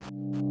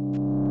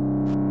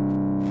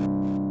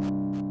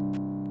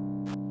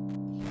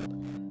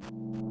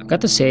Got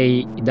to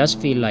say, it does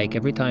feel like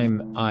every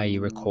time I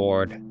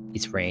record,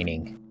 it's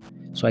raining.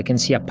 So I can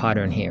see a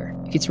pattern here.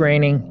 If it's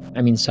raining,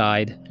 I'm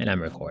inside and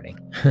I'm recording.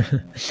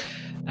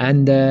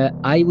 And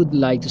I would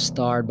like to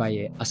start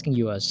by asking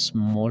you a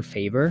small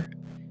favor,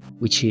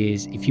 which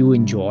is if you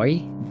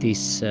enjoy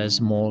these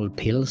small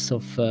pills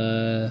of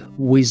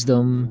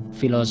wisdom,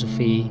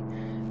 philosophy,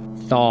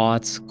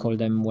 thoughts, call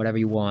them whatever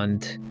you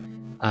want,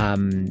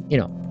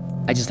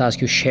 I just ask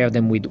you share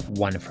them with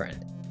one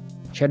friend.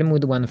 Share them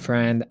with one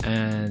friend,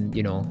 and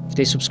if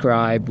they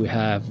subscribe, we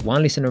have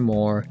one listener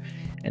more,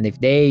 and if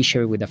they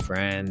share it with a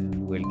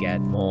friend, we'll get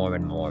more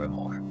and more and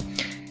more.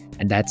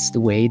 And that's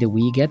the way that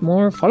we get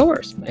more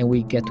followers, and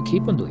we get to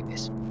keep on doing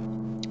this.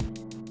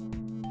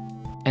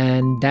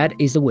 And that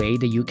is the way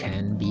that you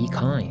can be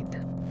kind.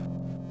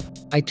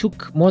 I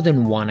took more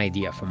than one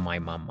idea from my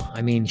mama.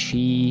 I mean,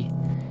 she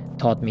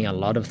taught me a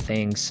lot of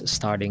things,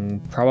 starting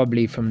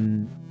probably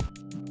from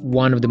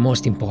one of the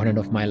most important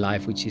of my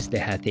life, which is the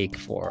ethic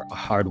for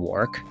hard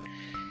work.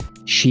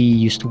 She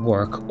used to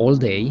work all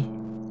day,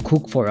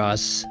 cook for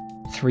us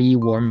 3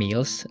 warm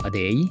meals a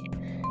day,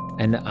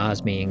 and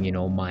us being,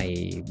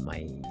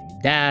 my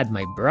dad,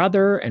 my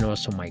brother, and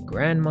also my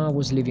grandma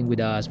was living with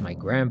us. My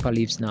grandpa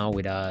lives now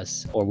with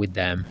us, or with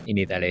them in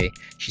Italy.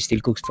 She still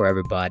cooks for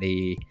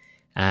everybody,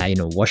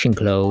 washing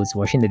clothes,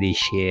 washing the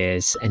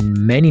dishes, and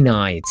many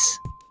nights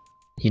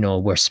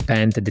were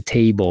spent at the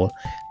table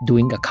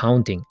doing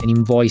accounting and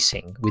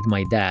invoicing with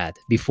my dad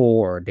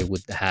before they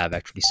would have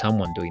actually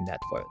someone doing that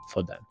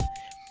for them.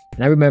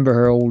 And I remember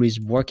her always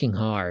working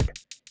hard,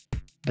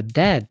 but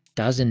that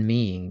doesn't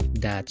mean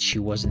that she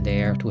wasn't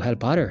there to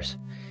help others.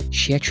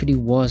 She actually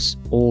was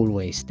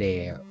always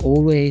there,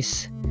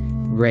 always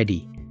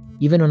ready.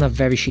 Even on a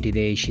very shitty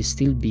day, she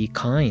still be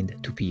kind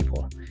to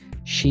people.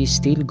 She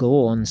still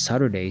go on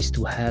Saturdays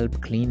to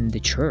help clean the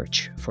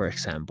church, for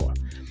example.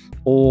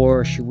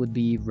 Or she would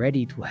be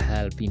ready to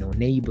help,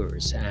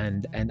 neighbors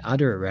and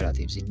other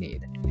relatives in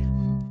need.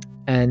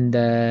 And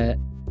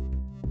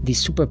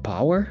this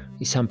superpower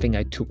is something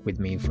I took with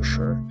me for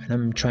sure, and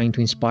I'm trying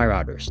to inspire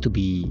others to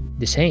be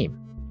the same.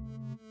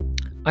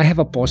 I have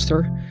a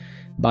poster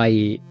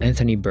by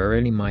Anthony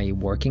Burrell in my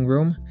working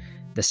room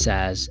that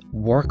says,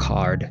 "Work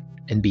hard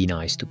and be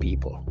nice to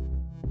people."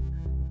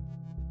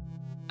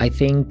 I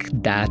think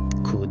that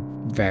could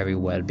very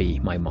well be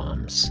my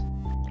mom's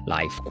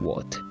life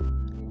quote.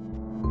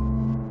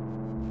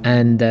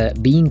 And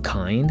being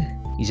kind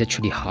is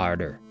actually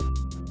harder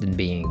than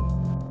being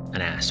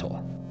an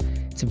asshole.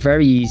 It's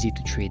very easy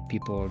to treat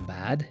people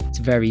bad. It's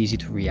very easy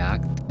to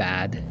react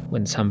bad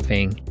when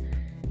something,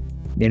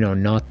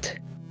 not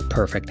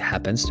perfect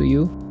happens to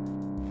you.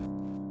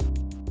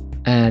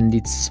 And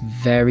it's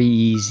very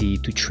easy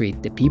to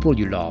treat the people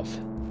you love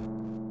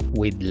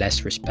with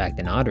less respect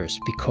than others,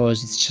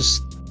 because it's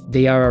just,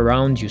 they are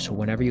around you. So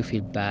whenever you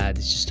feel bad,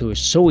 it's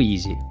just so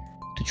easy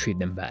to treat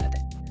them bad.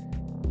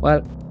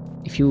 Well,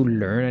 if you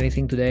learn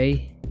anything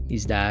today,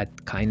 is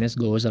that kindness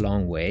goes a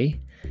long way.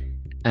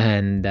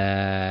 And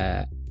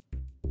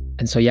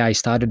so I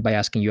started by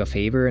asking you a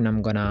favor, and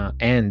I'm gonna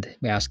end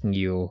by asking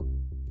you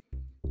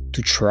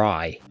to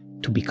try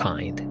to be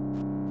kind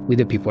with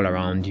the people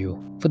around you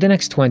for the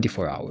next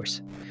 24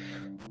 hours.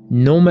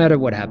 No matter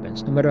what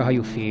happens, no matter how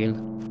you feel,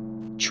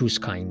 choose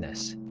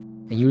kindness,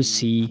 and you'll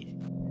see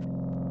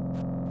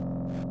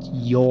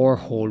your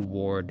whole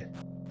world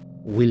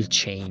will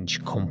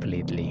change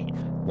completely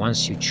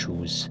once you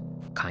choose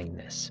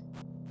kindness.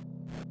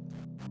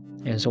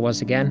 And so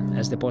once again,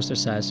 as the poster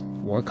says,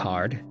 work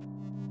hard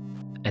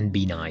and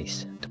be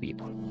nice to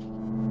people.